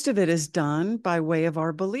 Most of it is done by way of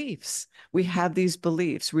our beliefs. We have these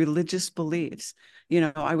beliefs, religious beliefs.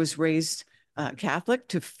 I was raised Catholic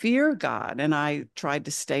to fear God, and I tried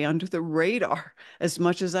to stay under the radar as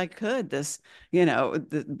much as I could. The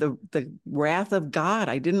wrath of God,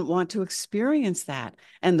 I didn't want to experience that.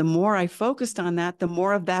 And the more I focused on that, the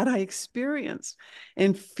more of that I experienced.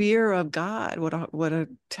 In fear of God, what a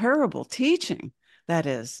terrible teaching that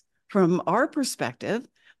is from our perspective,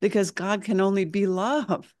 because God can only be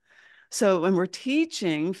love. So when we're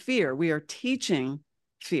teaching fear, we are teaching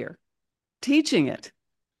fear, teaching it,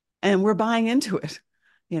 and we're buying into it.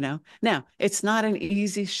 Now, it's not an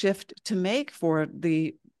easy shift to make for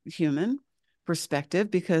the human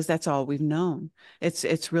perspective, because that's all we've known.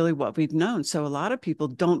 It's really what we've known. So a lot of people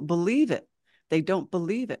don't believe it. They don't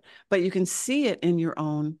believe it, but you can see it in your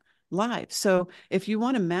own life. So if you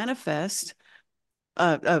want to manifest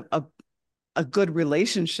a good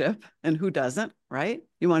relationship, and who doesn't, right?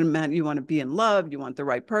 You want to be in love, you want the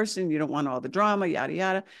right person, you don't want all the drama, yada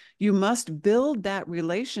yada. You must build that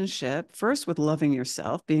relationship first with loving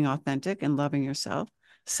yourself, being authentic and loving yourself.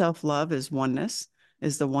 Self-love is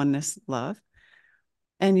the oneness love.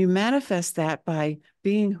 And you manifest that by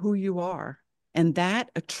being who you are. And that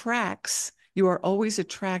attracts, you are always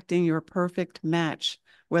attracting your perfect match,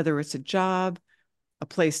 whether it's a job, a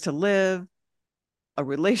place to live, a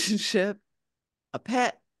relationship, a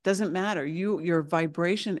pet, Doesn't matter. Your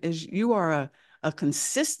vibration is, you are a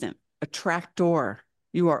consistent attractor.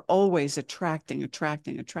 You are always attracting,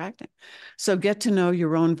 attracting, attracting. So get to know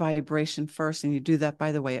your own vibration first, and you do that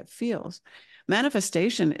by the way it feels.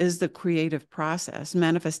 Manifestation is the creative process.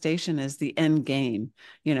 Manifestation is the end game.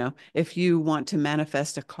 You know, if you want to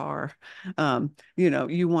manifest a car, you know,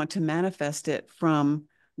 you want to manifest it from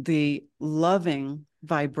the loving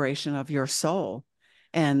vibration of your soul.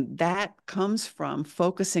 And that comes from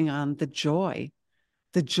focusing on the joy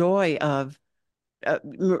of,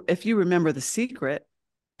 if you remember The Secret,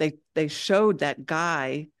 they showed that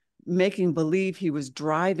guy making believe he was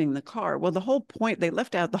driving the car. Well, the whole point, they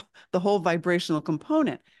left out the whole vibrational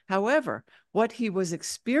component. However, what he was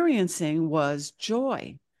experiencing was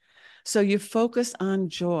joy. So you focus on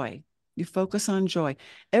joy. You focus on joy.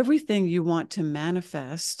 Everything you want to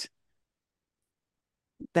manifest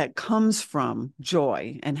that comes from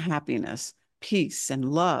joy and happiness, peace and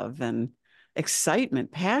love and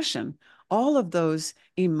excitement, passion, all of those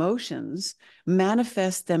emotions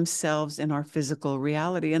manifest themselves in our physical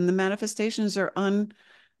reality, and the manifestations are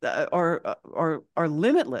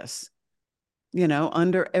limitless, you know,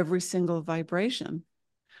 under every single vibration.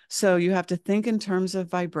 So you have to think in terms of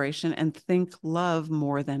vibration and think love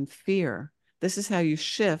more than fear. This is how you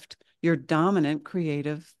shift your dominant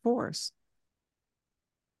creative force.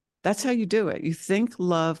 That's how you do it. You think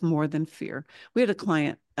love more than fear. We had a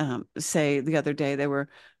client say the other day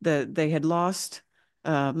they had lost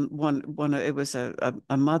one. It was a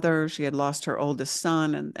mother. She had lost her oldest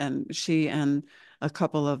son, and she and a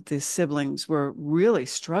couple of the siblings were really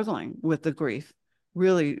struggling with the grief.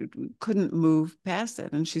 Really couldn't move past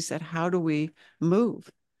it. And she said, "How do we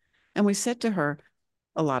move?" And we said to her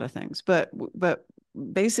a lot of things, but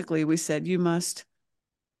basically we said, you must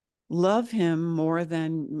you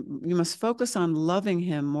must focus on loving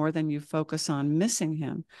him more than you focus on missing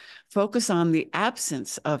him. Focus on the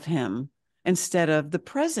absence of him instead of the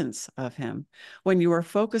presence of him. When you are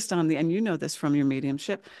focused on and you know this from your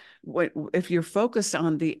mediumship, if you're focused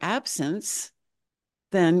on the absence,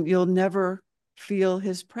 then you'll never feel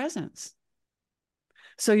his presence.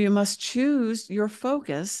 So you must choose your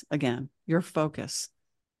focus, again, your focus.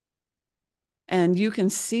 And you can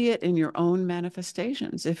see it in your own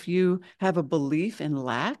manifestations. If you have a belief in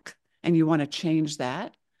lack and you want to change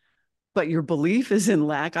that, but your belief is in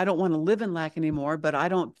lack, I don't want to live in lack anymore, but I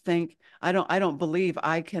don't believe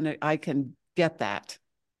I can get that.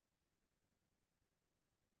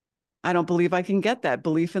 I don't believe I can get that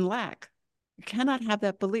belief in lack. You cannot have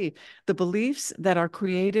that belief. The beliefs that are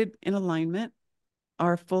created in alignment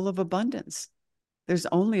are full of abundance. There's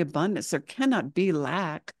only abundance. There cannot be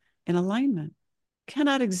lack in alignment.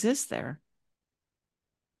 Cannot exist there.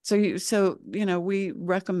 So we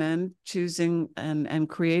recommend choosing and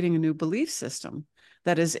creating a new belief system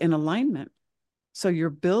that is in alignment. So you're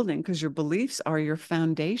building, because your beliefs are your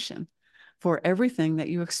foundation for everything that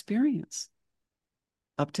you experience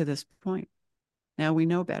up to this point. Now we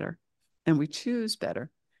know better, and we choose better,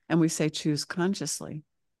 and we say choose consciously.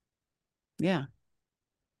 Yeah.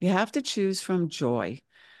 You have to choose from joy.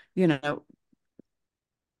 You know,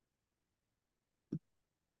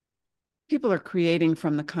 people are creating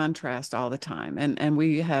from the contrast all the time. And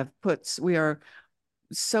we are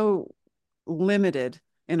so limited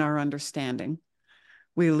in our understanding.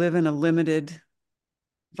 We live in a limited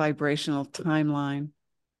vibrational timeline,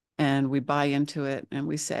 and we buy into it, and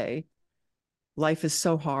we say, life is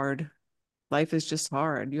so hard. Life is just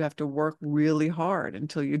hard. You have to work really hard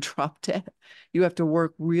until you drop dead. You have to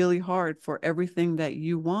work really hard for everything that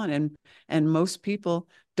you want. And most people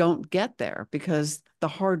don't get there, because the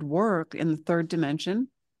hard work in the third dimension,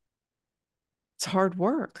 it's hard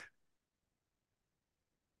work.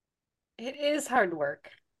 It is hard work.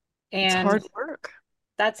 It's And hard work.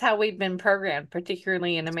 that's how we've been programmed,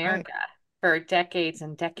 particularly in That's America, right. for decades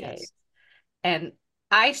and decades. Yes. And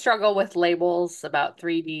I struggle with labels about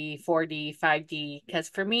 3D, 4D, 5D, because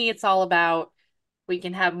for me, it's all about we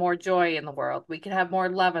can have more joy in the world. We can have more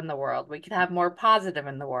love in the world. We can have more positive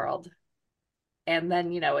in the world. And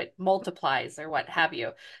then, it multiplies or what have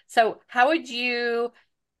you. So, how would you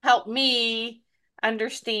help me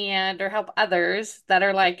understand or help others that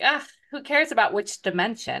are like, who cares about which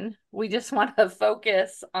dimension? We just want to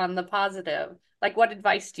focus on the positive. Like, what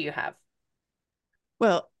advice do you have?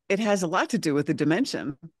 Well, it has a lot to do with the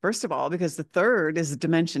dimension, first of all, because the third is a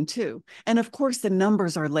dimension too. And of course, the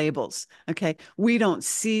numbers are labels. Okay. We don't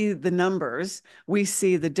see the numbers, we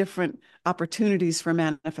see the different opportunities for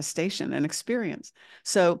manifestation and experience.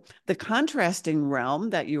 So the contrasting realm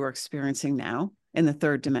that you are experiencing now in the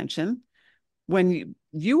third dimension, when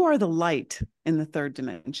you are the light in the third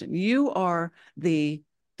dimension, you are the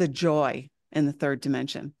the joy in the third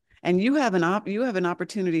dimension. And you have an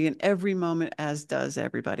opportunity in every moment, as does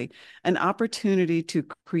everybody, an opportunity to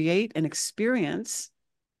create an experience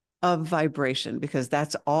of vibration, because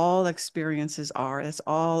that's all experiences are. That's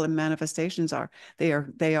all manifestations are. They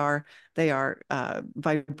are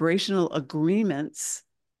vibrational agreements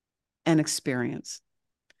and experience.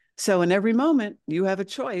 So in every moment, you have a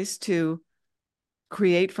choice to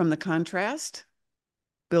create from the contrast,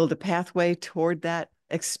 build a pathway toward that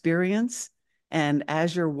experience. And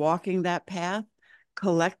as you're walking that path,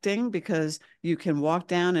 collecting, because you can walk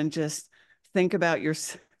down and just think about your,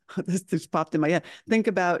 this just popped in my head. Think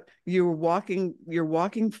about you're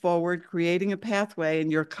walking forward, creating a pathway,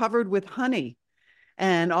 and you're covered with honey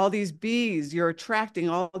and all these bees. You're attracting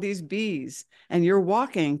all these bees, and you're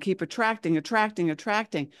walking, keep attracting, attracting,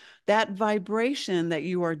 attracting. That vibration that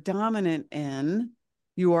you are dominant in,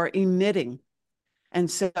 you are emitting. And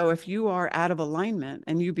so if you are out of alignment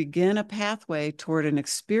and you begin a pathway toward an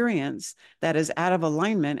experience that is out of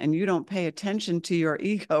alignment, and you don't pay attention to your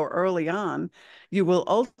ego early on, you will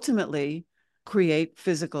ultimately create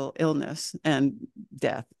physical illness and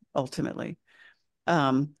death, ultimately.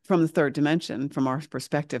 From the third dimension, from our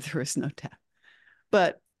perspective, there is no death.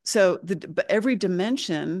 But every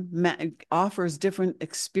dimension offers different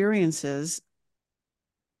experiences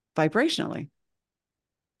vibrationally.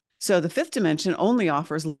 So the fifth dimension only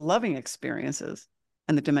offers loving experiences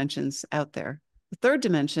and the dimensions out there. The third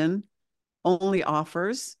dimension only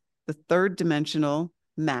offers the third dimensional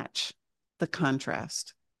match, the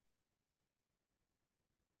contrast.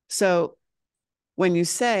 So when you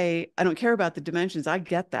say, I don't care about the dimensions, I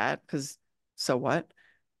get that, because so what?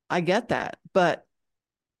 I get that. But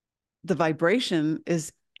the vibration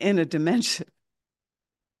is in a dimension.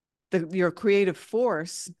 Your creative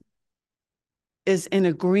force is in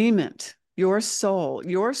agreement. Your soul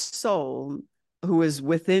who is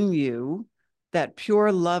within you, that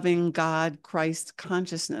pure, loving God, Christ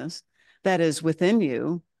consciousness that is within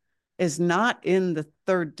you, is not in the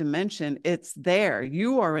third dimension. It's there.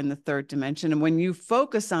 You are in the third dimension. And when you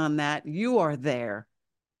focus on that, you are there.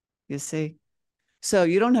 You see? So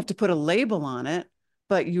you don't have to put a label on it,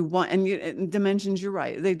 but you want, and dimensions, you're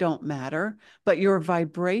right, they don't matter, but your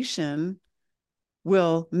vibration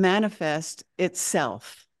will manifest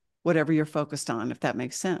itself, whatever you're focused on, if that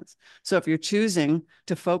makes sense. So if you're choosing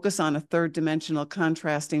to focus on a third dimensional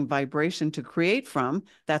contrasting vibration to create from,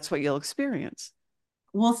 that's what you'll experience.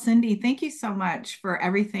 Well, Cindy, thank you so much for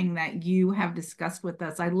everything that you have discussed with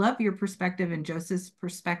us. I love your perspective and Joseph's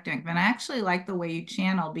perspective. And I actually like the way you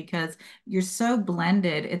channel, because you're so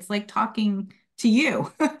blended. It's like talking to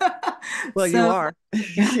you. Well, you are.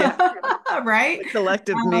 Yeah. Right? The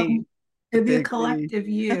collective me. The collective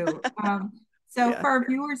you. So Yeah. for our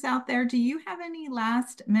viewers out there, do you have any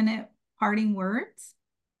last minute parting words?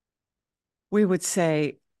 We would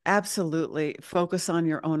say, absolutely focus on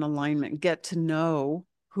your own alignment. Get to know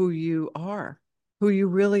who you are, who you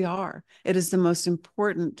really are. It is the most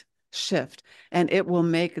important shift, and it will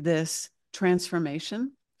make this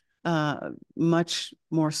transformation much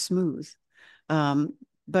more smooth.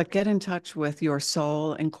 But get in touch with your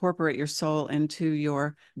soul, incorporate your soul into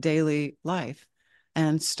your daily life,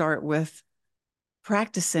 and start with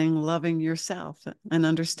practicing loving yourself and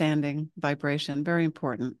understanding vibration. Very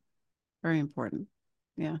important. Very important.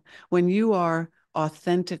 Yeah. When you are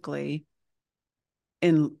authentically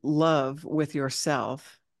in love with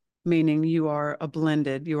yourself, meaning you are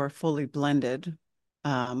fully blended,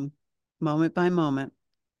 moment by moment,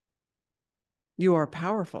 you are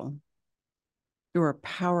powerful. You're a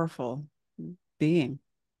powerful being.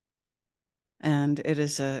 And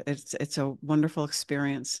it's a wonderful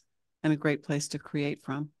experience and a great place to create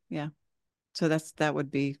from. Yeah. So that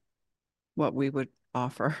would be what we would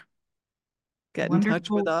offer. Get Wonderful. in touch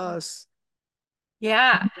with us.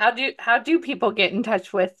 Yeah. How do people get in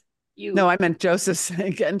touch with you? No, I meant Joseph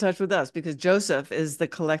saying get in touch with us, because Joseph is the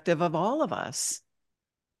collective of all of us.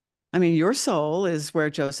 I mean, your soul is where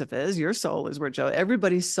Joseph is. Your soul is where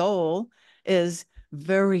everybody's soul is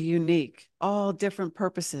very unique, all different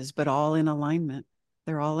purposes, but all in alignment.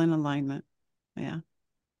 They're all in alignment. Yeah.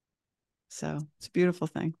 So it's a beautiful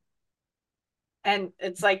thing. And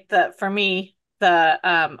it's like for me, the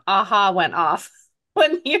aha went off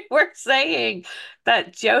when you were saying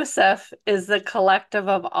that Joseph is the collective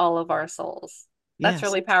of all of our souls. That's Yes.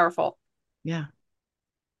 really powerful. Yeah.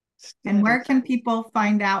 And where can people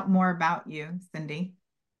find out more about you, Cindy?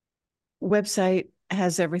 Website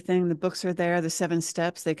has everything. The books are there, the 7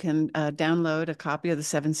 steps. They can download a copy of the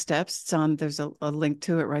 7 steps. There's a link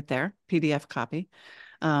to it right there, PDF copy.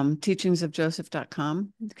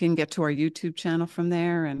 Teachingsofjoseph.com. You can get to our YouTube channel from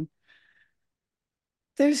there. And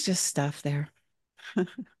there's just stuff there.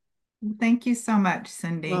 Thank you so much,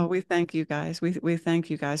 Cindy. Well, we thank you guys. We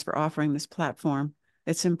thank you guys for offering this platform.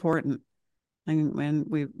 It's important. And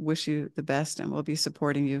we wish you the best, and we'll be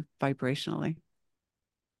supporting you vibrationally.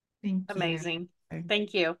 Thank you. Amazing.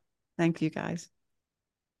 Thank you. Thank you guys.